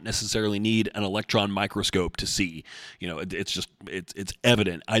don't necessarily need an electron microscope to see. It's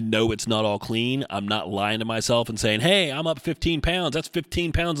evident. I know it's not all clean. I'm not lying to myself and saying, hey, I'm up 15 pounds. That's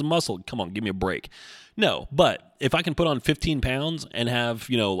 15 pounds of muscle. Come on, give me a break. No, but if I can put on 15 pounds and have,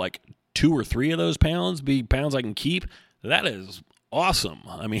 like 2 or 3 of those pounds be pounds I can keep, that is awesome.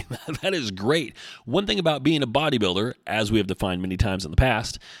 I mean, that is great. One thing about being a bodybuilder, as we have defined many times in the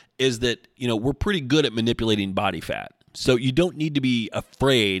past, is that, we're pretty good at manipulating body fat. So you don't need to be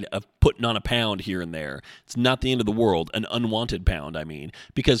afraid of putting on a pound here and there. It's not the end of the world, an unwanted pound,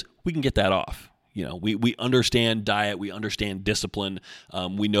 because we can get that off. We understand diet, we understand discipline,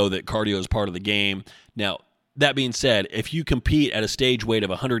 we know that cardio is part of the game. Now, that being said, if you compete at a stage weight of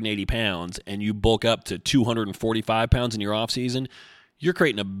 180 pounds and you bulk up to 245 pounds in your off season, you're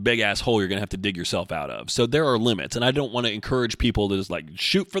creating a big-ass hole you're going to have to dig yourself out of. So there are limits, and I don't want to encourage people to just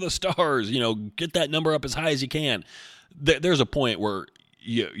shoot for the stars, get that number up as high as you can. There's a point where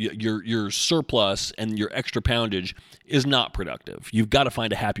your surplus and your extra poundage is not productive. You've got to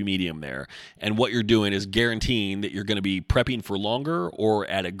find a happy medium there. And what you're doing is guaranteeing that you're going to be prepping for longer or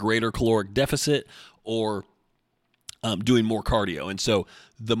at a greater caloric deficit or doing more cardio. And so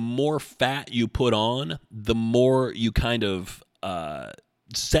the more fat you put on, the more you kind of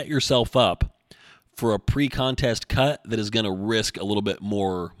set yourself up for a pre-contest cut that is going to risk a little bit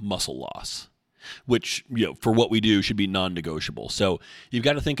more muscle loss, which, for what we do should be non-negotiable. So you've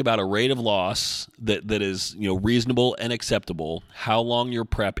got to think about a rate of loss that is, reasonable and acceptable, how long your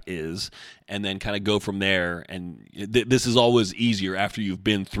prep is, and then kind of go from there. And this is always easier after you've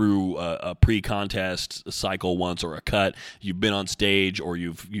been through a pre-contest cycle once or a cut. You've been on stage or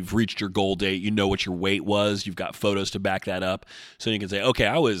you've reached your goal date. You know what your weight was. You've got photos to back that up. So you can say, okay,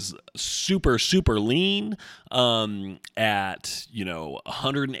 I was super, super lean at,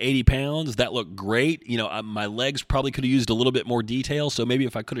 180 pounds. That looked great. My legs probably could have used a little bit more detail. So maybe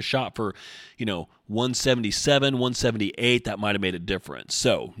if I could have shot for, 177, 178, that might have made a difference.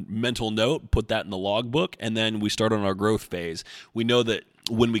 So mental note, put that in the logbook, and then we start on our growth phase. We know that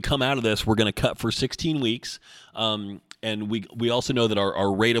when we come out of this, we're going to cut for 16 weeks. And we also know that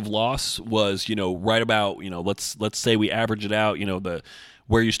our rate of loss was, right about, let's say we average it out,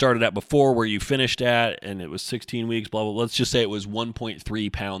 where you started at before, where you finished at, and it was 16 weeks, blah, blah, blah. Let's just say it was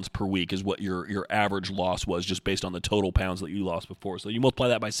 1.3 pounds per week is what your average loss was, just based on the total pounds that you lost before. So you multiply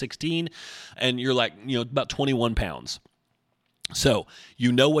that by 16, and you're about 21 pounds. So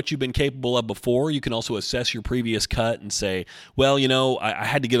you know what you've been capable of before. You can also assess your previous cut and say, well, I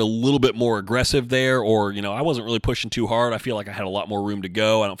had to get a little bit more aggressive there, or, I wasn't really pushing too hard. I feel like I had a lot more room to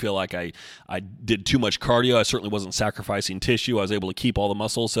go. I don't feel like I did too much cardio. I certainly wasn't sacrificing tissue. I was able to keep all the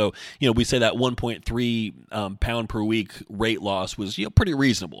muscle. So, we say that 1.3 pound per week rate loss was, pretty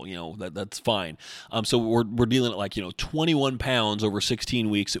reasonable. That's fine. So we're dealing at 21 pounds over 16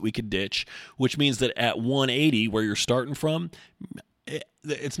 weeks that we could ditch, which means that at 180, where you're starting from,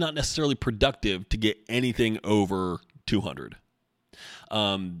 it's not necessarily productive to get anything over 200.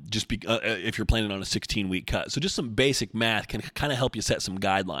 If you're planning on a 16-week cut. So just some basic math can kind of help you set some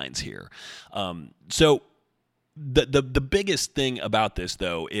guidelines here. So the biggest thing about this,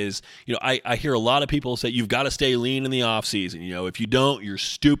 though, is, I hear a lot of people say you've got to stay lean in the off season. If you don't, you're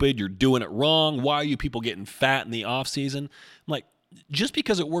stupid. You're doing it wrong. Why are you people getting fat in the off season? I'm like, just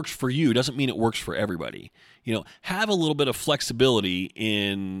because it works for you doesn't mean it works for everybody. Have a little bit of flexibility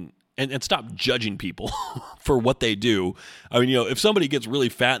in and stop judging people for what they do. I mean, if somebody gets really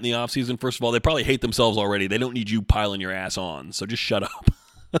fat in the off season, first of all, they probably hate themselves already. They don't need you piling your ass on. So just shut up.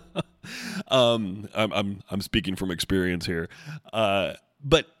 I'm speaking from experience here.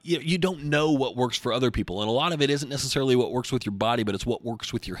 But you don't know what works for other people. And a lot of it isn't necessarily what works with your body, but it's what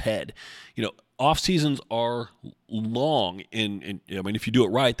works with your head. Off seasons are long. If you do it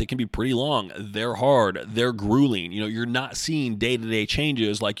right, they can be pretty long. They're hard. They're grueling. You're not seeing day-to-day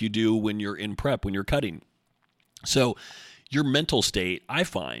changes like you do when you're in prep, when you're cutting. So your mental state, I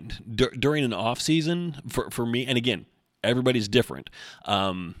find, during an off season, for me, and again, everybody's different.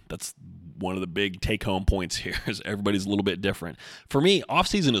 That's one of the big take-home points here is everybody's a little bit different. For me,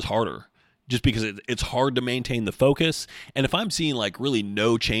 off-season is harder just because it's hard to maintain the focus. And if I'm seeing like really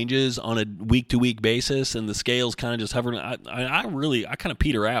no changes on a week-to-week basis and the scale's kind of just hovering, I kind of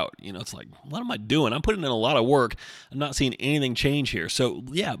peter out. It's like, what am I doing? I'm putting in a lot of work. I'm not seeing anything change here. So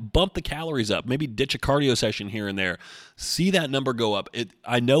yeah, bump the calories up. Maybe ditch a cardio session here and there. See that number go up.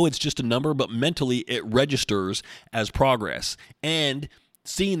 I know it's just a number, but mentally it registers as progress. And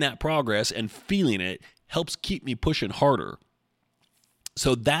seeing that progress and feeling it helps keep me pushing harder.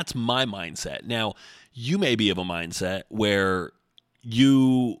 So that's my mindset. Now, you may be of a mindset where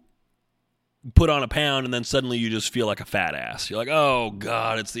you put on a pound and then suddenly you just feel like a fat ass. You're like, oh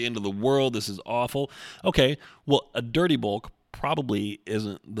God, it's the end of the world. This is awful. Okay, well, a dirty bulk probably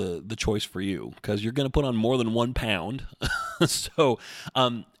isn't the choice for you because you're going to put on more than 1 pound. So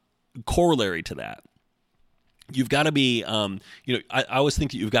corollary to that, you've got to be, I always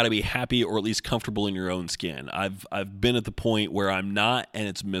think that you've got to be happy or at least comfortable in your own skin. I've been at the point where I'm not and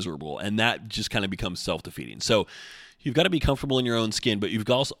it's miserable, and that just kind of becomes self-defeating. So you've got to be comfortable in your own skin, but you've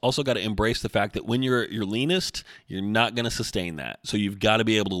also got to embrace the fact that when you're at your leanest, you're not going to sustain that. So you've got to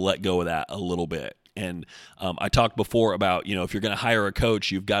be able to let go of that a little bit. And I talked before about, if you're going to hire a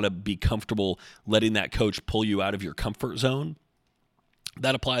coach, you've got to be comfortable letting that coach pull you out of your comfort zone.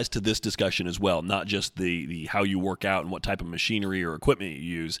 That applies to this discussion as well, not just the how you work out and what type of machinery or equipment you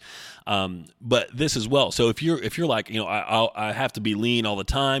use, but this as well. So if you're like, I have to be lean all the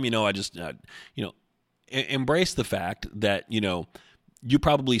time, embrace the fact that you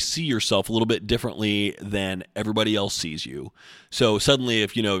probably see yourself a little bit differently than everybody else sees you. So suddenly,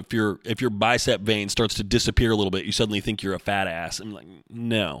 if your bicep vein starts to disappear a little bit, you suddenly think you're a fat ass. I'm like,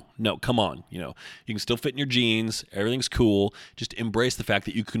 no, come on. You can still fit in your jeans. Everything's cool. Just embrace the fact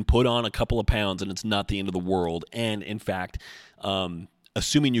that you can put on a couple of pounds and it's not the end of the world. And in fact,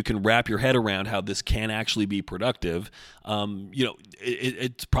 assuming you can wrap your head around how this can actually be productive,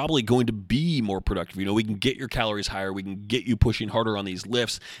 it's probably going to be more productive. We can get your calories higher. We can get you pushing harder on these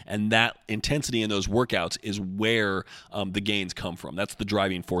lifts. And that intensity in those workouts is where the gains come from. That's the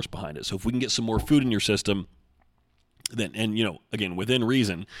driving force behind it. So if we can get some more food in your system, then, and again, within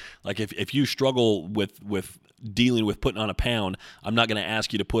reason, like if you struggle with dealing with putting on a pound, I'm not going to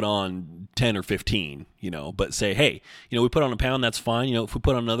ask you to put on 10 or 15, but say, hey, we put on a pound, that's fine. If we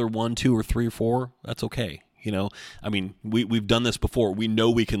put on another 1, 2, or 3 or 4, that's okay. We've done this before. We know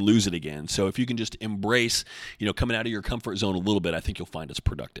we can lose it again. So if you can just embrace, coming out of your comfort zone a little bit, I think you'll find it's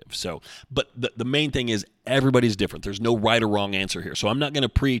productive. So, but the main thing is everybody's different. There's no right or wrong answer here. So I'm not going to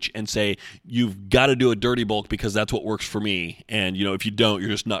preach and say you've got to do a dirty bulk because that's what works for me. And, if you don't,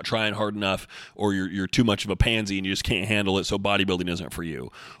 you're just not trying hard enough, or you're too much of a pansy and you just can't handle it. So bodybuilding isn't for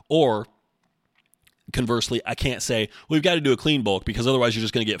you. Or conversely, I can't say, well, you've got to do a clean bulk because otherwise you're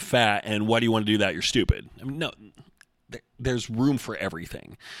just going to get fat, and why do you want to do that? You're stupid. No, there's room for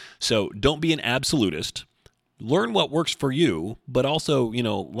everything. So don't be an absolutist. Learn what works for you, but also,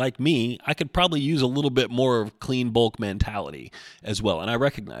 like me, I could probably use a little bit more of clean bulk mentality as well, and I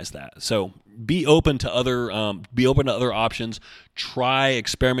recognize that. So be open to other options. Try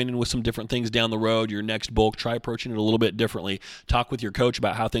experimenting with some different things down the road. Your next bulk, try approaching it a little bit differently. Talk with your coach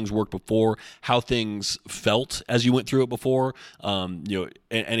about how things worked before, how things felt as you went through it before. And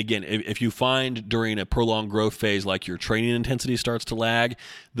again, if you find during a prolonged growth phase, like your training intensity starts to lag,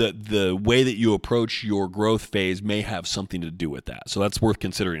 the way that you approach your growth phase may have something to do with that. So that's worth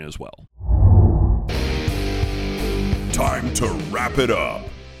considering as well. Time to wrap it up.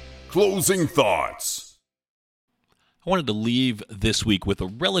 Closing thoughts. I wanted to leave this week with a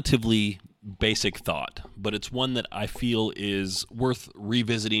relatively basic thought, but it's one that I feel is worth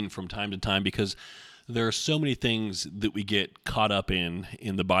revisiting from time to time because there are so many things that we get caught up in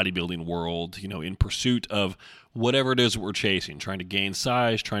the bodybuilding world, in pursuit of whatever it is we're chasing, trying to gain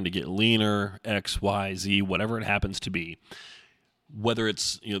size, trying to get leaner, X, Y, Z, whatever it happens to be. Whether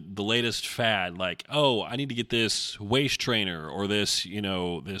it's the latest fad, like, oh, I need to get this waist trainer or this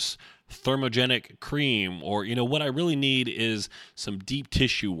this thermogenic cream, or, what I really need is some deep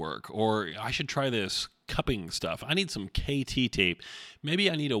tissue work, or I should try this cupping stuff. I need some KT tape.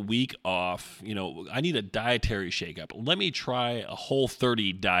 Maybe I need a week off. I need a dietary shakeup. Let me try a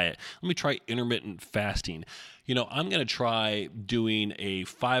Whole30 diet. Let me try intermittent fasting. I'm going to try doing a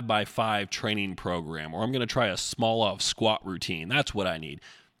 5x5 training program, or I'm going to try a small off squat routine. That's what I need.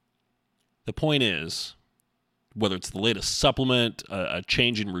 The point is, whether it's the latest supplement, a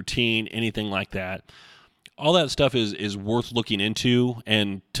change in routine, anything like that, all that stuff is worth looking into,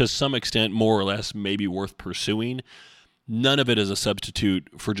 and to some extent, more or less, maybe worth pursuing. None of it is a substitute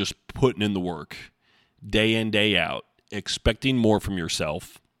for just putting in the work, day in, day out, expecting more from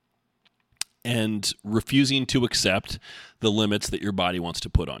yourself, and refusing to accept the limits that your body wants to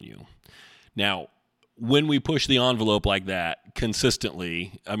put on you. Now, when we push the envelope like that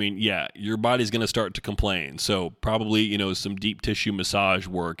consistently, your body's going to start to complain. So probably, some deep tissue massage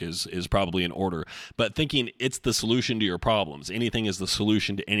work is probably in order. But thinking it's the solution to your problems, anything is the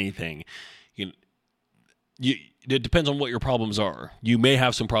solution to anything, it depends on what your problems are. You may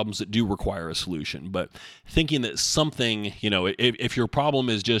have some problems that do require a solution, but thinking that something, if your problem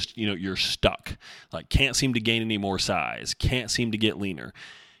is just, you're stuck, like can't seem to gain any more size, can't seem to get leaner,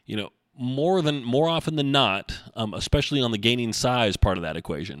 more often than not, especially on the gaining size part of that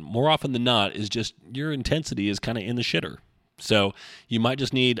equation, more often than not is just your intensity is kind of in the shitter. So you might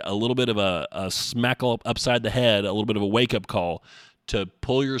just need a little bit of a smack upside the head, a little bit of a wake-up call to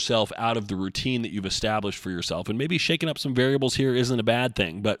pull yourself out of the routine that you've established for yourself. And maybe shaking up some variables here isn't a bad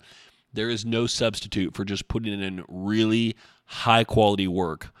thing, but there is no substitute for just putting in really high-quality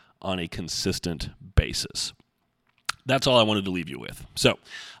work on a consistent basis. That's all I wanted to leave you with. So,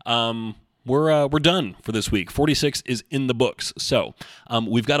 we're done for this week. 46 is in the books. So,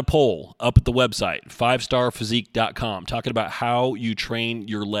 we've got a poll up at the website, 5starphysique.com, talking about how you train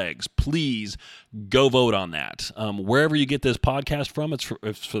your legs. Please go vote on that. Wherever you get this podcast from,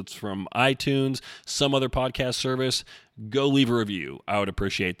 if it's from iTunes, some other podcast service, go leave a review. I would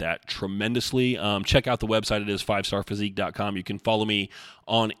appreciate that tremendously. Check out the website. It is 5starphysique.com. You can follow me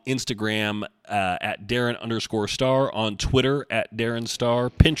on Instagram at Darren_star, on Twitter at Darren Star,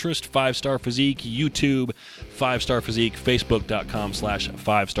 Pinterest 5-Star Physique, YouTube 5-Star Physique,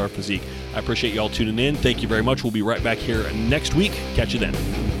 Facebook.com/5-Star Physique. I appreciate y'all tuning in. Thank you very much. We'll be right back here next week. Catch you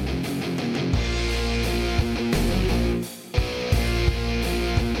then.